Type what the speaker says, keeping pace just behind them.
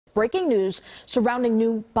Breaking news surrounding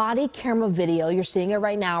new body camera video. You're seeing it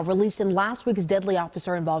right now, released in last week's deadly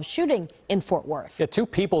officer-involved shooting in Fort Worth. Yeah, 2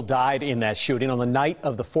 people died in that shooting on the night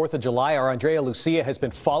of the 4th of July. Our Andrea Lucia has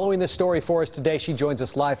been following this story for us today. She joins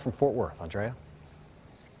us live from Fort Worth. Andrea?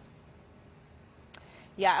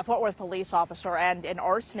 Yeah, a Fort Worth police officer and an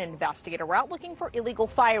arson investigator were out looking for illegal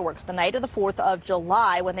fireworks the night of the 4th of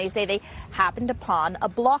July when they say they happened upon a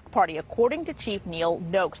block party. According to Chief Neil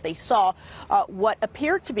Noakes, they saw what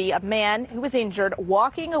appeared to be a man who was injured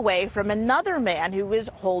walking away from another man who was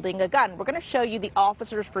holding a gun. We're going to show you the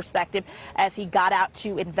officer's perspective as he got out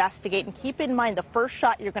to investigate. And keep in mind, the first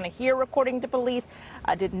shot you're going to hear, according to police,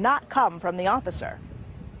 did not come from the officer.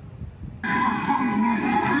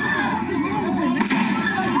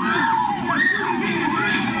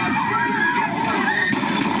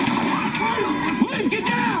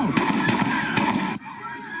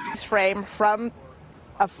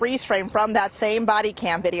 A freeze frame from that same body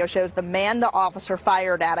cam video shows the man the officer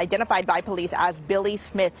fired at, identified by police as Billy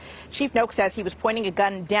Smith. Chief Noakes says he was pointing a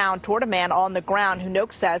gun down toward a man on the ground who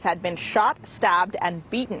Noakes says had been shot, stabbed, and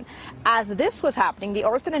beaten. As this was happening, the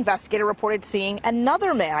arson investigator reported seeing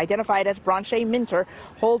another man, identified as Branche Minter,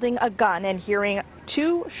 holding a gun and hearing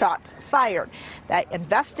 2 shots fired. That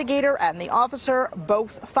investigator and the officer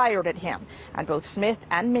both fired at him, and both Smith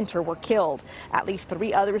and Minter were killed. At least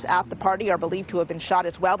 3 others at the party are believed to have been shot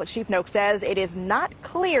as well, but Chief Noakes says it is not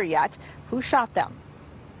clear yet who shot them.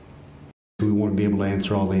 We want to be able to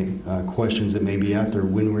answer all the questions that may be out there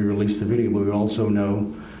when we release the video, but we also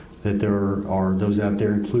know that there are those out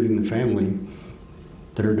there, including the family,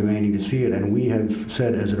 that are demanding to see it, and we have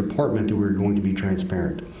said as a department that we're going to be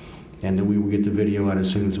transparent and that we will get the video out as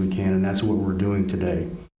soon as we can, and that's what we're doing today.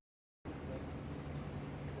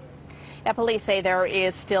 Yeah, police say there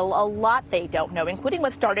is still a lot they don't know, including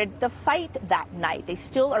what started the fight that night. They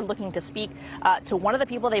still are looking to speak to one of the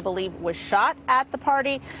people they believe was shot at the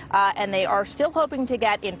party, and they are still hoping to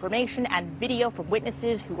get information and video from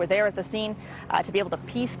witnesses who were there at the scene to be able to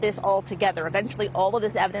piece this all together. Eventually, all of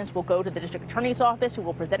this evidence will go to the district attorney's office, who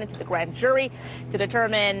will present it to the grand jury to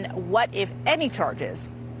determine what, if any, charges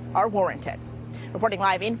are warranted. Reporting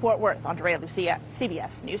live in Fort Worth, Andrea Lucia,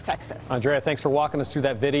 CBS News Texas. Andrea, thanks for walking us through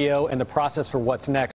that video and the process for what's next.